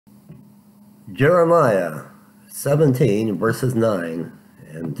Jeremiah 17 verses 9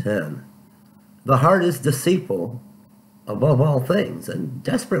 and 10. The heart is deceitful above all things and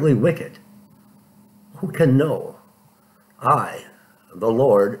desperately wicked. Who can know? I, the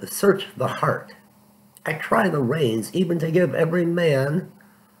Lord, search the heart. I try the reins, even to give every man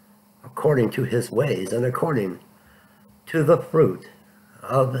according to his ways and according to the fruit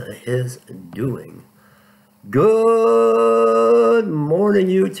of his doing. Good morning,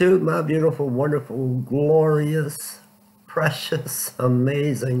 YouTube, my beautiful, wonderful, glorious, precious,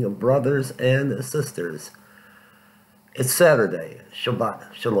 amazing brothers and sisters. It's Saturday,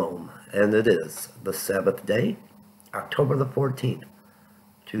 Shabbat Shalom, and it is the Sabbath day, October the 14th,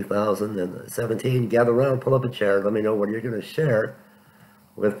 2017. Gather around, pull up a chair, let me know what you're going to share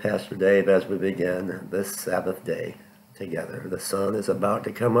with Pastor Dave as we begin this Sabbath day together. The sun is about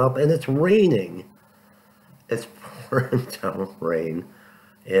to come up, and it's raining. It's pouring down rain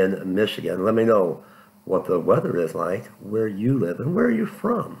in Michigan. Let me know what the weather is like where you live and where are you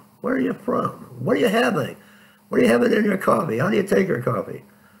from? Where are you from? What are you having? What are you having in your coffee? How do you take your coffee?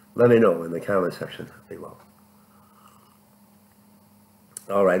 Let me know in the comment section below.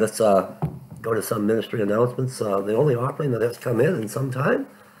 All right, let's go to some ministry announcements. The only offering that has come in some time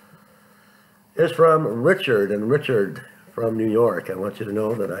is from Richard. And Richard from New York, I want you to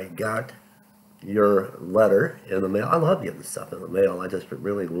know that I got your letter in the mail. I love getting stuff in the mail. I just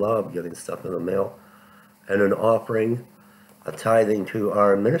really love getting stuff in the mail. And an offering, a tithing to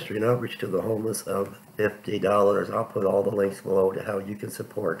our ministry and outreach to the homeless of $50. I'll put all the links below to how you can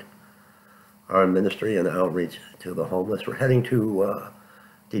support our ministry and outreach to the homeless. We're heading to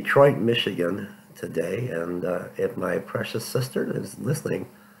Detroit, Michigan today, and if my precious sister is listening,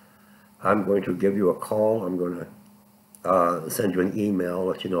 I'm going to give you a call. I'm going to send you an email,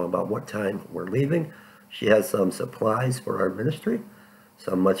 let you know about what time we're leaving. She has some supplies for our ministry,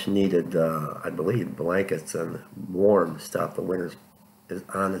 some much needed, I believe, blankets and warm stuff. The winter is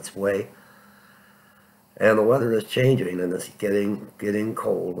on its way, and the weather is changing, and it's getting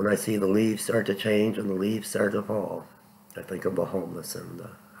cold. When I see the leaves start to change and the leaves start to fall, I think of the homeless and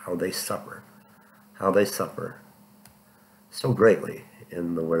how they suffer so greatly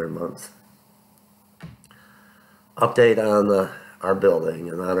in the winter months. Update on our building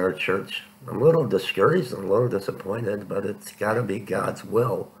and on our church. I'm a little discouraged, I'm a little disappointed, but it's got to be God's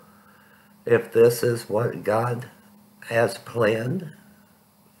will. If this is what God has planned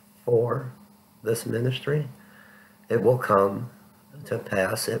for this ministry, it will come to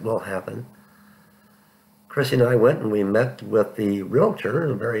pass, it will happen. Christy and I went and we met with the realtor,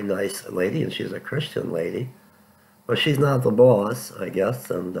 a very nice lady, and she's a Christian lady, but she's not the boss, I guess,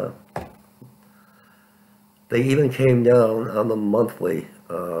 and they even came down on the monthly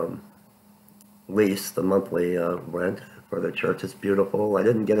lease, the monthly rent for the church. It's beautiful. I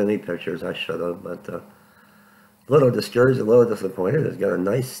didn't get any pictures. I should have, but a little discouraged, a little disappointed. It's got a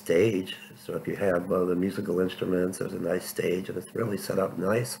nice stage. So if you have the musical instruments, there's a nice stage, and it's really set up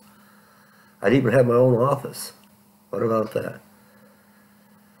nice. I'd even have my own office. What about that?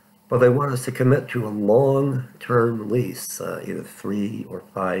 But they want us to commit to a long-term lease, either 3 or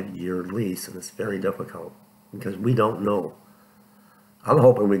 5 year lease, and it's very difficult, because we don't know. I'm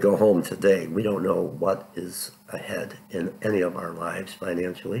hoping we go home today. We don't know what is ahead in any of our lives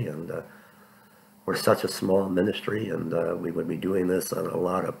financially, and we're such a small ministry, and we would be doing this on a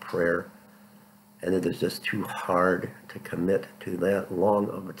lot of prayer, and it is just too hard to commit to that long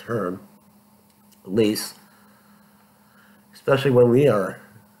of a term lease, especially when we are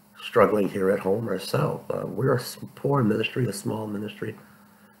struggling here at home ourselves. We're a poor ministry, a small ministry,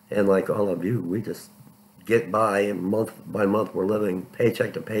 and like all of you, we just get by month by month. We're living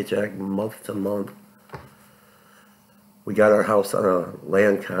paycheck to paycheck, month to month. We got our house on a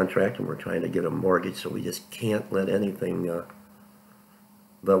land contract, and we're trying to get a mortgage, so we just can't let anything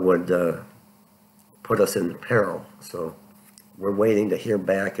that would put us in peril. So we're waiting to hear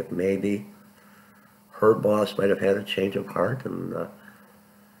back if maybe her boss might have had a change of heart, and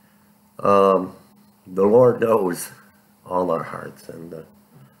the Lord knows all our hearts, and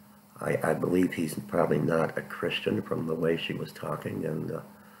I believe he's probably not a Christian from the way she was talking, and a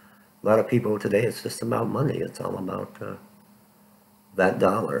lot of people today, it's just about money. It's all about that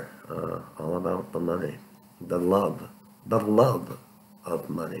dollar, all about the money. The love of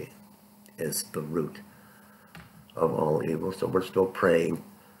money is the root of all evil. So we're still praying,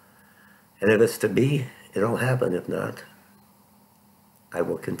 and if it's to be, it'll happen. If not, I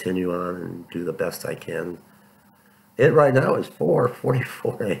will continue on and do the best I can. It right now is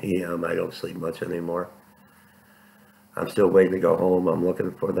 4:44 a.m. I don't sleep much anymore. I'm still waiting to go home. I'm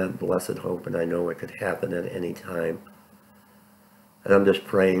looking for that blessed hope, and I know it could happen at any time. And I'm just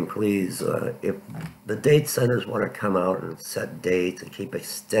praying, please, if the date centers want to come out and set dates and keep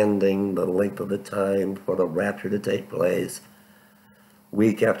extending the length of the time for the rapture to take place,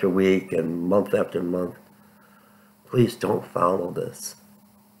 week after week and month after month, please don't follow this.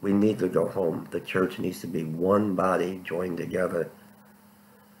 We need to go home. The church needs to be one body joined together.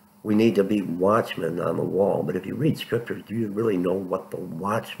 We need to be watchmen on the wall. But if you read Scripture, do you really know what the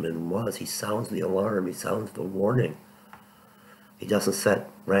watchman was? He sounds the alarm. He sounds the warning. He doesn't set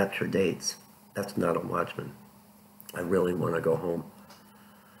rapture dates. That's not a watchman. I really want to go home.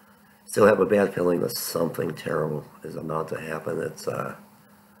 Still have a bad feeling that something terrible is about to happen. It's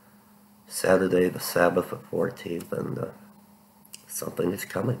Saturday, the Sabbath, the 14th, and something is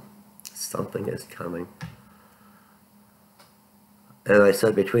coming. Something is coming. And I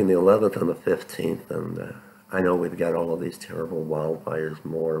said between the 11th and the 15th, and I know we've got all of these terrible wildfires,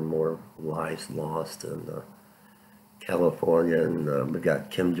 more and more lives lost in California, and we've got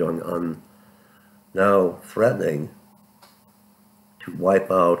Kim Jong-un now threatening to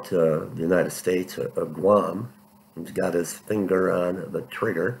wipe out the United States of Guam. He's got his finger on the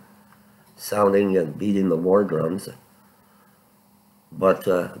trigger, sounding and beating the war drums. But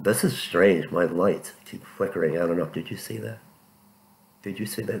this is strange. My lights keep flickering. I don't know. Did you see that? Did you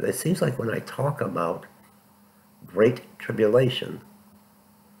see that? It seems like when I talk about great tribulation,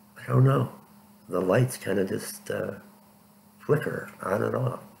 I don't know. The lights kind of just flicker on and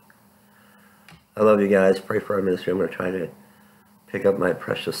off. I love you guys. Pray for our ministry. I'm going to try to pick up my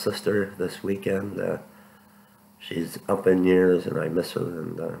precious sister this weekend. She's up in years, and I miss her,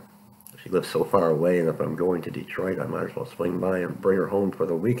 and she lives so far away, and if I'm going to Detroit, I might as well swing by and bring her home for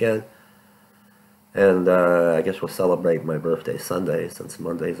the weekend. And I guess we'll celebrate my birthday Sunday, since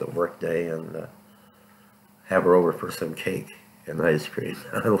Monday's a work day, and have her over for some cake and ice cream.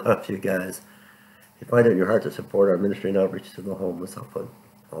 I love you guys. If you find it in your heart to support our ministry and outreach to the homeless, I'll put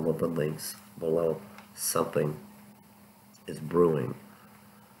all of the links below. Something is brewing.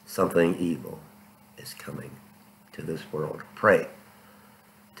 Something evil is coming to this world. Pray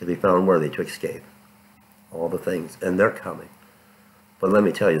to be found worthy to escape all the things, and they're coming. But let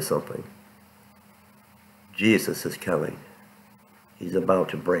me tell you something. Jesus is coming. He's about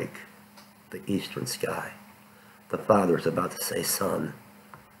to break the eastern sky. The Father's about to say, son,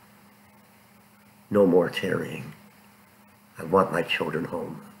 no more tarrying. I want my children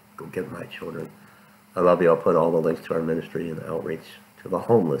home. Go get my children. I love you. I'll put all the links to our ministry and outreach to the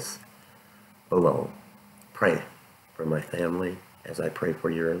homeless below. Pray for my family as I pray for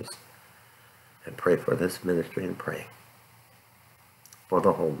yours. And pray for this ministry, and pray for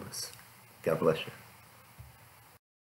the homeless. God bless you.